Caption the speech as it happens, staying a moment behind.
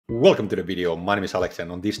Welcome to the video. My name is Alex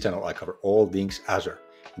and on this channel I cover all things Azure.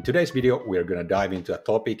 In today's video we are going to dive into a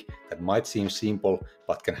topic that might seem simple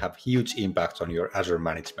but can have huge impacts on your Azure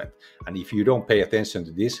management. And if you don't pay attention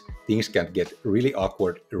to this, things can get really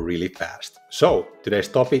awkward really fast. So today's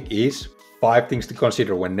topic is 5 things to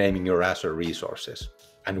consider when naming your Azure resources.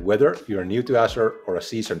 And whether you're new to Azure or a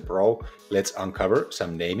seasoned pro, let's uncover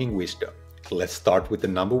some naming wisdom. Let's start with the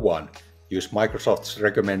number 1. Use Microsoft's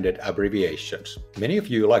recommended abbreviations. Many of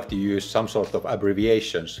you like to use some sort of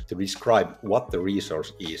abbreviations to describe what the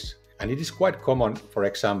resource is. And it is quite common, for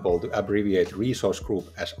example, to abbreviate resource group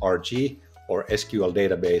as RG or SQL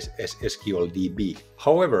database as SQLDB.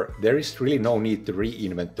 However, there is really no need to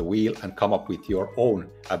reinvent the wheel and come up with your own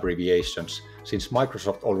abbreviations, since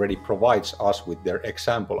Microsoft already provides us with their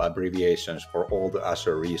example abbreviations for all the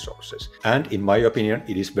Azure resources. And in my opinion,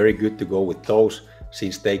 it is very good to go with those,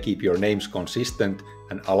 since they keep your names consistent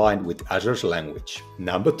and aligned with Azure's language.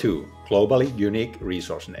 Number 2. Globally unique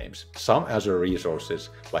resource names. Some Azure resources,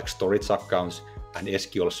 like storage accounts and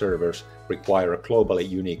SQL servers, require a globally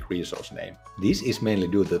unique resource name. This is mainly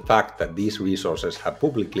due to the fact that these resources have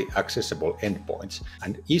publicly accessible endpoints.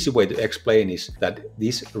 An easy way to explain is that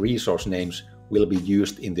these resource names will be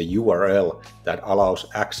used in the URL that allows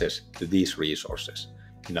access to these resources.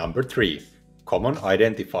 Number 3. Common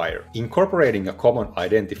identifier. Incorporating a common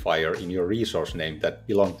identifier in your resource name that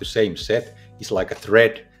belong to the same set is like a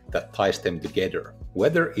thread that ties them together.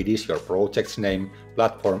 Whether it is your project's name,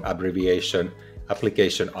 platform abbreviation,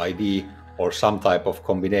 application ID, or some type of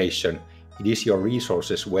combination, it is your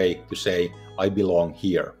resource's way to say, I belong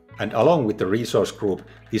here. And along with the resource group,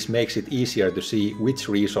 this makes it easier to see which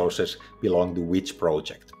resources belong to which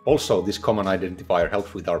project. Also, this common identifier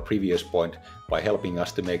helps with our previous point by helping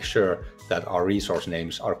us to make sure that our resource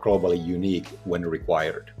names are globally unique when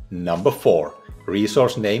required. Number 4.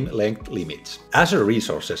 Resource name length limits. Azure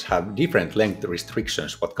resources have different length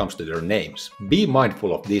restrictions when it comes to their names. Be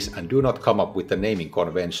mindful of this and do not come up with the naming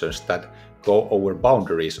conventions that go over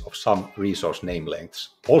boundaries of some resource name lengths.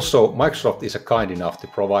 Also, Microsoft is kind enough to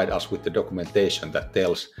provide us with the documentation that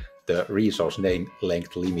tells the resource name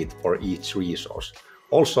length limit for each resource.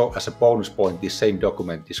 Also, as a bonus point, this same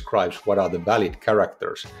document describes what are the valid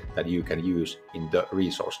characters that you can use in the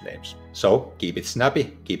resource names. So keep it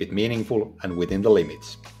snappy, keep it meaningful, and within the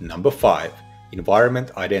limits. Number 5.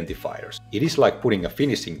 Environment identifiers. It is like putting a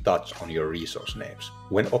finishing touch on your resource names.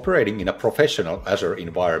 When operating in a professional Azure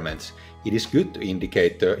environment, it is good to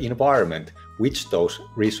indicate the environment which those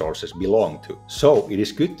resources belong to. So it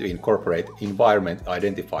is good to incorporate environment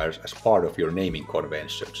identifiers as part of your naming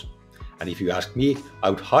conventions. And if you ask me,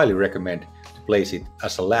 I would highly recommend to place it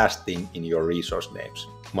as a last thing in your resource names.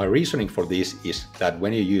 My reasoning for this is that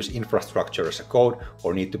when you use infrastructure as a code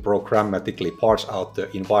or need to programmatically parse out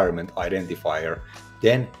the environment identifier,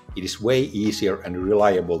 then it is way easier and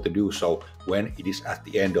reliable to do so when it is at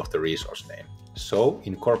the end of the resource name. So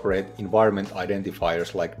incorporate environment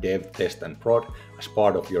identifiers like dev, test, and prod as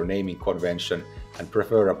part of your naming convention, and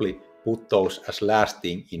preferably put those as last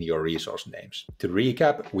thing in your resource names. To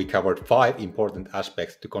recap, we covered 5 important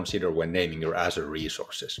aspects to consider when naming your Azure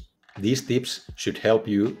resources. These tips should help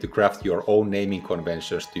you to craft your own naming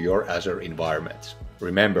conventions to your Azure environments.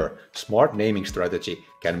 Remember, smart naming strategy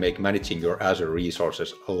can make managing your Azure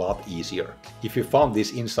resources a lot easier. If you found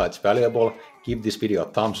these insights valuable, give this video a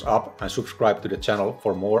thumbs up and subscribe to the channel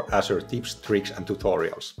for more Azure tips, tricks, and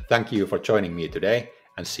tutorials. Thank you for joining me today,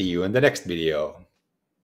 and see you in the next video.